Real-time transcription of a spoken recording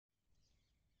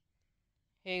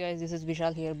Hey guys, this is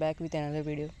Bishal here, back with another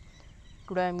video.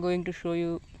 Today I'm going to show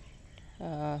you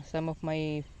some of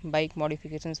my bike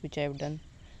modifications which I have done.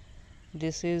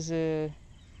 This is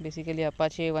basically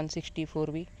Apache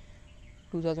 164V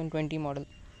 2020 model.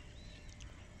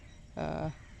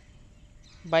 Uh,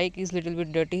 Bike is little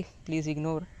bit dirty, please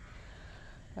ignore.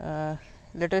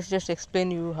 Let us just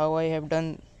explain you how I have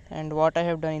done and what I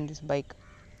have done in this bike.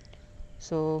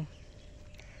 So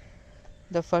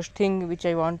the first thing which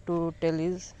I want to tell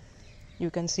is, you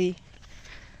can see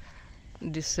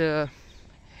this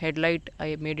headlight,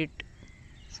 I made it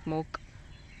smoke.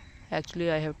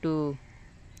 Actually I have to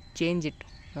change it.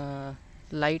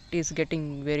 Light is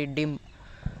getting very dim.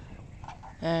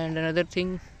 And another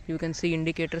thing, you can see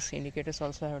indicators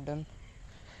also I have done.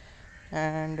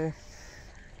 And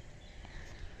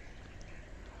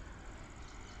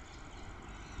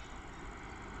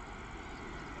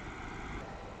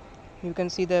you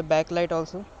can see the backlight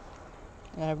also,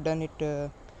 I have done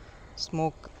it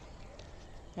smoke.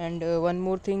 And one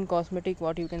more thing cosmetic,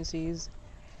 what you can see is,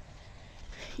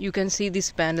 you can see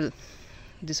this panel.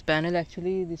 This panel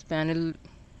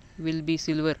will be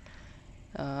silver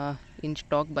in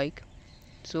stock bike.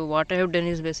 So what I have done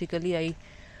is, basically I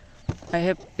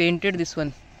have painted this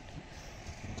one.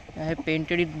 I have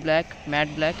painted it black,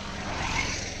 matte black,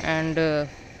 and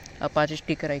Apache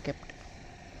sticker I kept.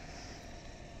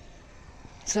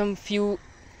 Some few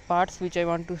parts which I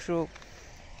want to show.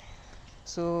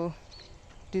 So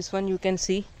this one you can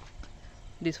see,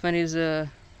 this one is a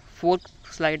fork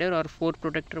slider or fork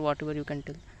protector, whatever you can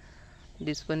tell.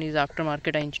 This one is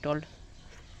aftermarket I installed.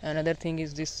 Another thing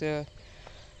is this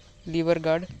lever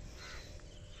guard.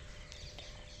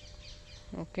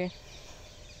 Okay,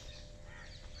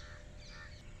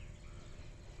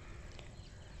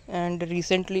 and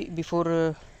recently,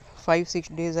 before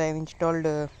 5-6 days, I have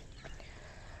installed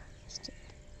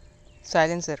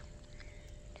silencer,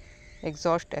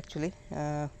 exhaust actually,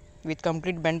 with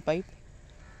complete bent pipe.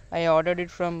 I ordered it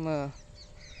from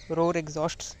Roar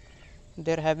Exhausts.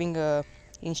 They're having a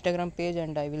Instagram page,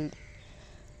 and I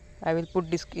will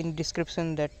put in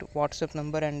description that WhatsApp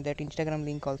number and that Instagram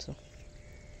link also.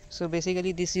 So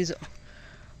basically this is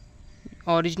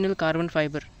original carbon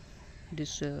fiber.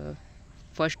 This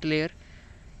first layer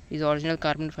is original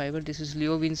carbon fiber. This is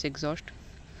LeoVince exhaust.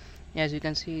 As you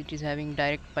can see, it is having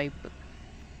direct pipe.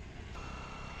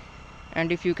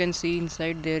 And if you can see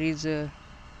inside, there is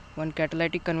one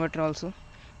catalytic converter also,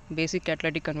 basic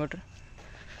catalytic converter.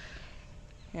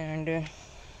 And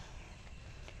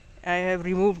I have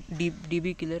removed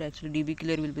dB killer. Actually dB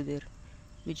killer will be there,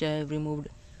 which I have removed.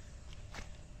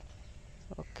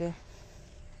 Okay,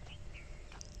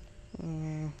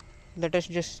 let us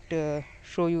just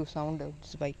show you sound of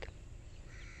this bike.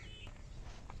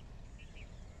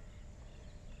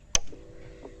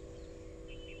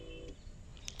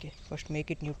 Okay, first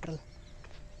make it neutral.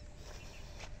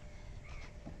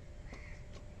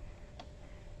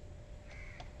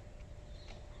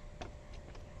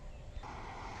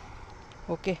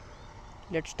 Okay,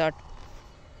 let's start.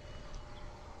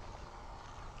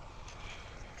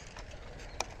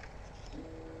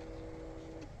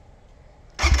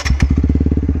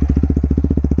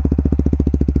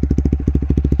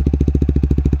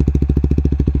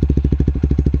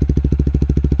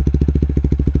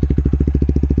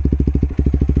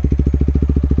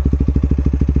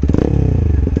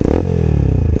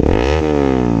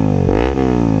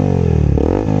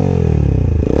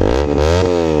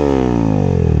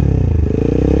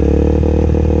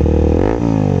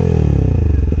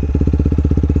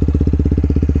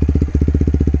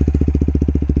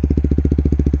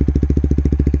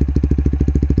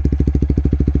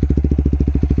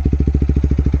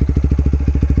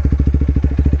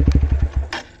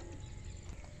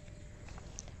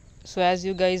 So as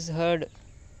you guys heard,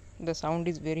 the sound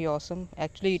is very awesome.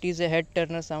 Actually it is a head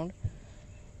turner sound,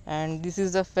 and this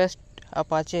is the first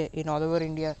Apache in all over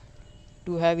India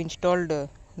to have installed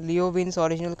LeoVince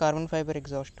original carbon fiber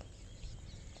exhaust.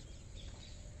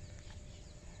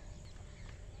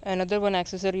 Another one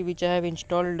accessory which I have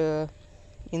installed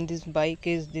in this bike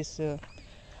is this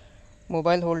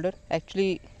mobile holder.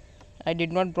 Actually I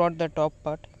did not brought the top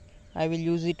part. I will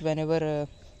use it whenever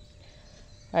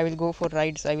I will go for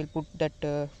rides. I will put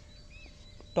that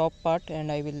top part and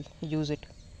I will use it.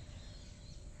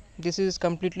 This is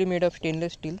completely made of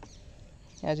stainless steel,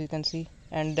 as you can see,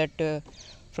 and that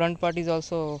front part is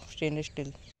also stainless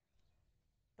steel.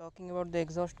 Talking about the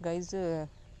exhaust, guys,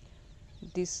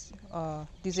 this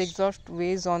exhaust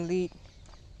weighs only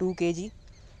 2 kg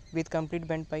with complete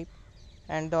bent pipe,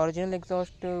 and the original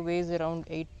exhaust weighs around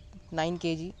 9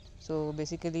 kg. So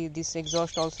basically this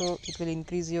exhaust also, it will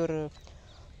increase your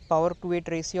power to weight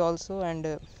ratio also, and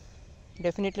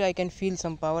definitely I can feel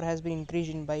some power has been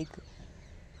increased in bike.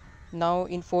 Now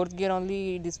in 4th gear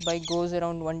only this bike goes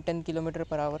around 110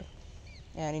 km/h,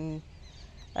 and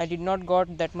I did not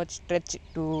got that much stretch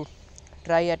to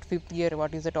try at 5th gear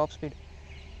what is the top speed.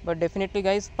 But definitely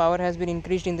guys, power has been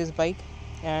increased in this bike,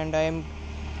 and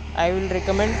I will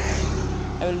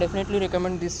definitely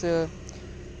recommend this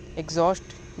exhaust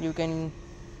you can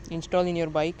install in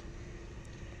your bike.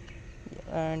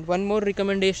 And one more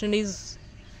recommendation is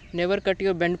never cut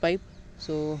your bend pipe.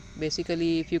 So basically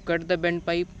if you cut the bend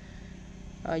pipe,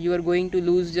 you are going to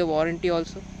lose the warranty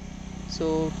also.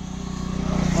 So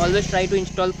always try to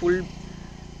install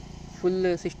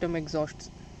full system exhausts.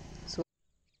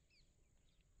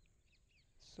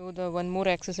 So the one more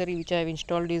accessory which I have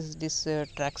installed is this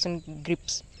traction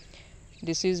grips.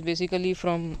 This is basically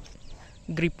from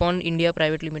Grip-On India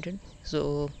Private Limited.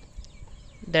 So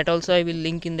that also I will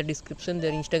link in the description,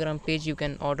 their Instagram page, you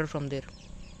can order from there.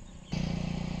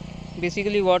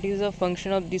 Basically what is the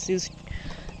function of this is,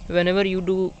 whenever you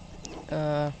do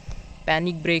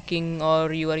panic braking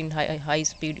or you are in high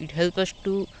speed, it helps us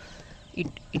to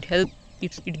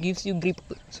it gives you grip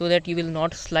so that you will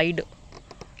not slide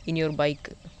in your bike.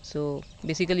 So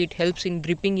basically it helps in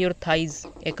gripping your thighs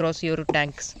across your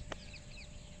tanks.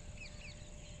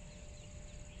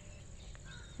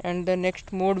 And the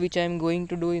next mode which I am going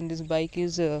to do in this bike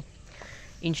is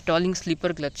installing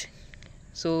slipper clutch.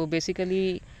 So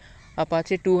basically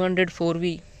Apache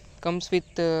 204V comes with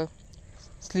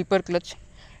slipper clutch,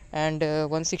 and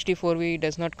 164V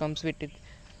does not comes with it.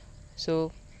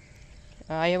 So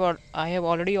I have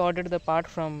already ordered the part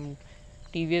from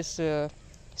TVS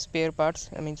spare parts,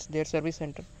 I mean their service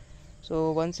center.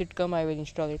 So once it come I will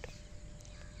install it.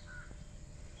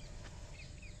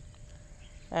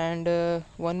 And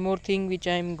one more thing which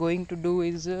I am going to do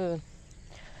is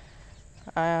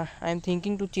I am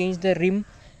thinking to change the rim.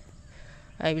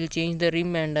 I will change the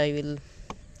rim, and I will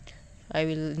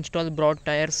install broad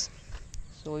tires,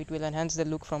 so it will enhance the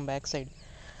look from backside.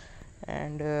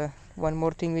 And one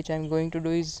more thing which I am going to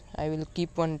do is I will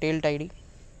keep one tail tidy.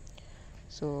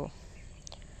 So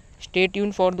stay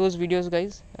tuned for those videos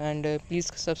guys, and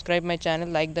please subscribe my channel,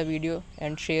 like the video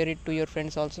and share it to your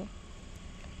friends also.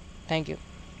 Thank you.